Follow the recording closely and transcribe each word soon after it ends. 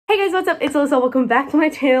Hey guys, what's up? It's Alyssa. Welcome back to my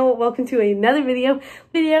channel. Welcome to another video.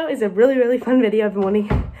 Video is a really fun video. I've been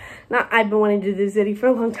wanting to do this video for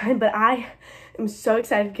a long time, but I am so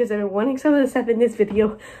excited because I've been wanting some of the stuff in this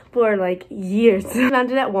video for like years. I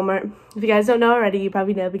found it at Walmart. If you guys don't know already, you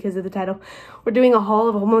probably know because of the title. We're doing a haul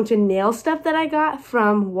of a whole bunch of nail stuff that I got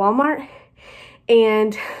from Walmart,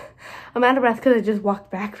 and I'm out of breath because I just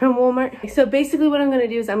walked back from Walmart. So basically what I'm going to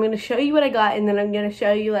do is I'm going to show you what I got, and then I'm going to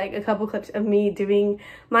show you like a couple clips of me doing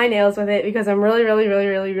my nails with it because I'm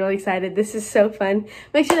really excited. This is so fun.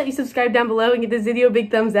 Make sure that you subscribe down below and give this video a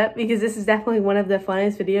big thumbs up because this is definitely one of the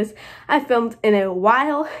funnest videos I've filmed in a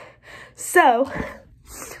while. So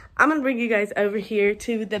I'm going to bring you guys over here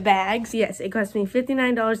to the bags. Yes, it cost me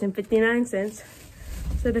 $59.59.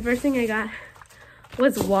 So the first thing I got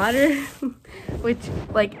was water, which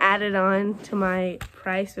like added on to my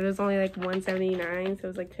price. It was only like $1.79, so it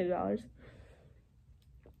was like $2.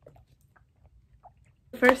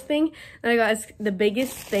 The first thing that I got is the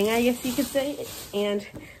biggest thing, I guess you could say, and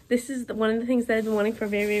this is one of the things that I've been wanting for a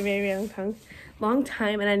very long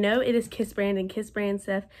time. And I know it is Kiss brand, and Kiss brand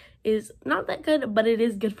stuff is not that good, but it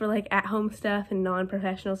is good for like at-home stuff and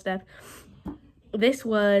non-professional stuff. This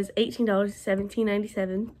was $18,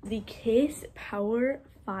 $17.97. The Kiss Power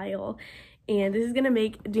File, and this is gonna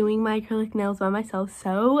make doing my acrylic nails by myself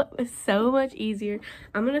so much easier.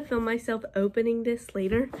 I'm gonna film myself opening this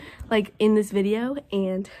later, like in this video,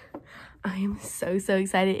 and I am so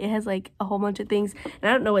excited. It has like a whole bunch of things, and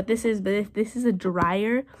I don't know what this is, but if this is a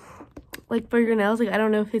dryer like for your nails, like I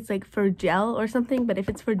don't know if it's like for gel or something, but if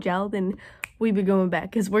it's for gel, then we be going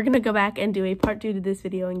back because we're gonna go back and do a part 2 to this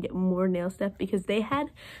video and get more nail stuff because they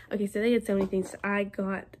had so many things. I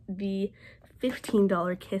got the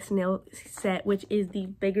 $15 Kiss nail set, which is the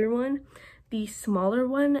bigger one. The smaller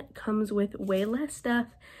one comes with way less stuff.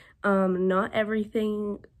 Not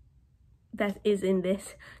everything that is in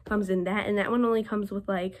this comes in that, and that one only comes with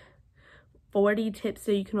like 40 tips,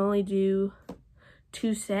 so you can only do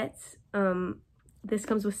 2 sets. This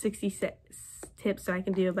comes with 60 tips, so I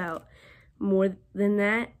can do about more than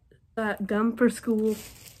that. Gum for school.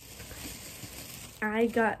 I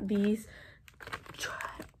got these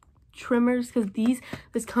trimmers because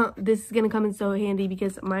this is gonna come in so handy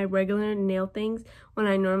because my regular nail things, when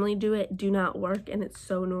I normally do it, do not work, and it's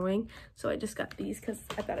so annoying. So I just got these because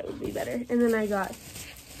I thought it would be better. And then I got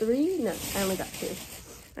I only got 2.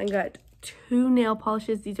 I got 2 nail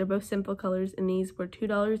polishes. These are both simple colors, and these were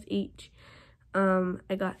 $2 each.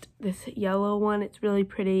 I got this yellow one. It's really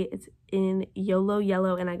pretty. It's in YOLO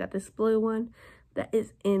yellow, and I got this blue one that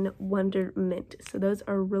is in Wonder Mint. So those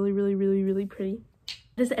are really pretty.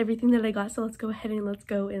 That is everything that I got, so let's go ahead and let's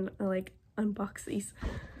go and like unbox these.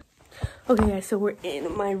 Okay guys, so we're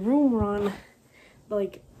in my room. We're on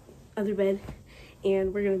like other bed,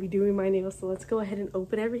 and we're gonna be doing my nails, so let's go ahead and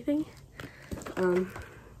open everything.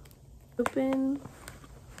 Open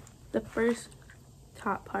the first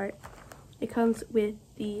top part. It comes with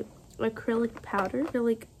the acrylic powder,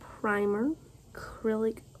 acrylic primer,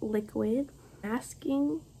 acrylic liquid,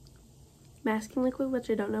 masking liquid, which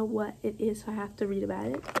I don't know what it is, so I have to read about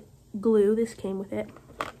it. Glue, this came with it.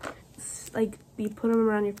 It's like you put them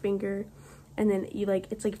around your finger, and then you like,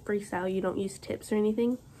 it's like freestyle, you don't use tips or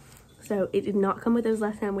anything. So it did not come with those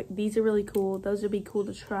last time. These are really cool. Those would be cool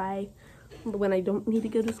to try when I don't need to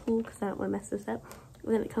go to school because I don't want to mess this up.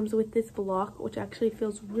 And then it comes with this block, which actually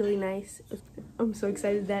feels really nice. I'm so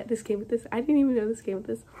excited that this came with this. I didn't even know this came with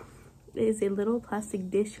this. It is a little plastic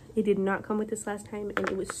dish. It did not come with this last time, and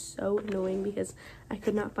it was so annoying because I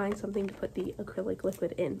could not find something to put the acrylic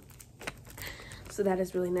liquid in. So that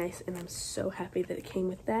is really nice, and I'm so happy that it came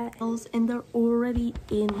with that. And they're already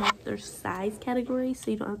in like their size category, so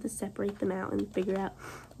you don't have to separate them out and figure out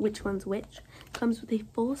which one's which. It comes with a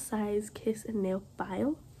full-size Kiss and nail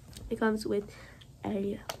file. It comes with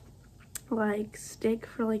a like stick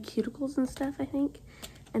for like cuticles and stuff, I think.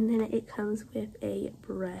 And then it comes with a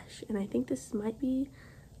brush, and I think this might be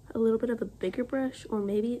a little bit of a bigger brush, or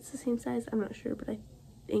maybe it's the same size, I'm not sure, but I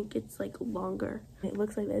think it's like longer. It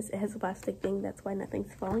looks like this. It has a plastic thing, that's why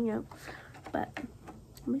nothing's falling out. But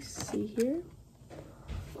let me see here.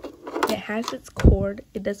 It has its cord.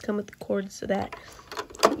 It does come with the cord so that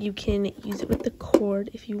you can use it with the cord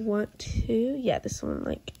if you want to. Yeah, this one,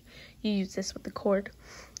 like, you use this with the cord.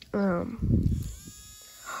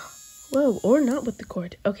 Whoa, or not with the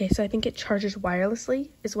cord. Okay, so I think it charges wirelessly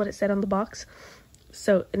is what it said on the box.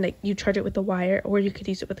 So, and like, you charge it with the wire, or you could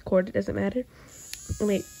use it with the cord, it doesn't matter.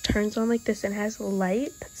 And it turns on like this and has a light.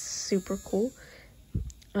 That's super cool.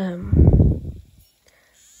 And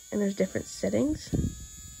there's different settings.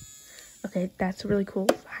 Okay, that's really cool.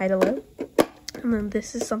 High to low. And then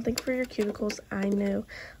this is something for your cuticles. I know,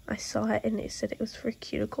 I saw it and it said it was for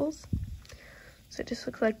cuticles. So it just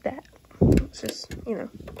looks like that. It's just, you know.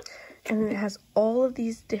 And then it has all of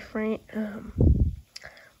these different,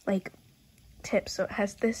 like, tips. So it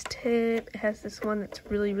has this tip. It has this one that's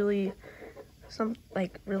really, really,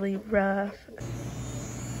 really rough.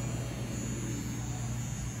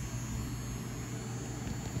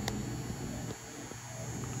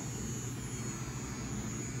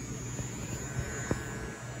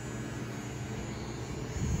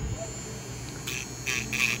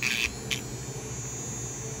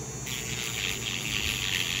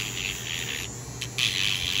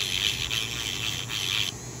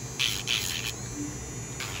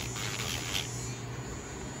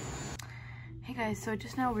 Hey guys, so I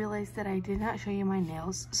just now realized that I did not show you my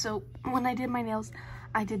nails. So when I did my nails,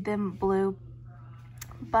 I did them blue,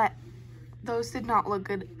 but those did not look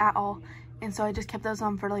good at all. And so I just kept those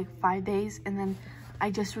on for like 5 days, and then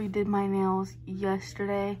I just redid my nails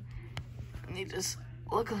yesterday. And they just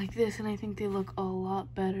look like this, and I think they look a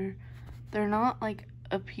lot better. They're not like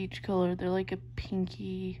a peach color, they're like a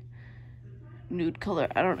pinky nude color,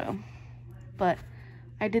 I don't know. But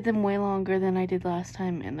I did them way longer than I did last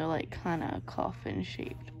time, and they're like kind of coffin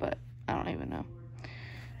shaped, but I don't even know.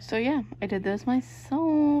 So yeah, I did those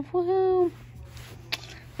myself. Woohoo!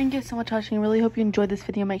 Thank you so much for watching. I really hope you enjoyed this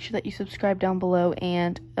video. Make sure that you subscribe down below,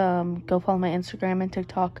 and go follow my Instagram and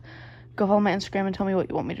TikTok. Go follow my Instagram and tell me what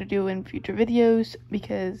you want me to do in future videos,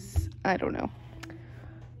 because I don't know.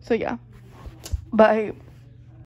 So yeah, bye.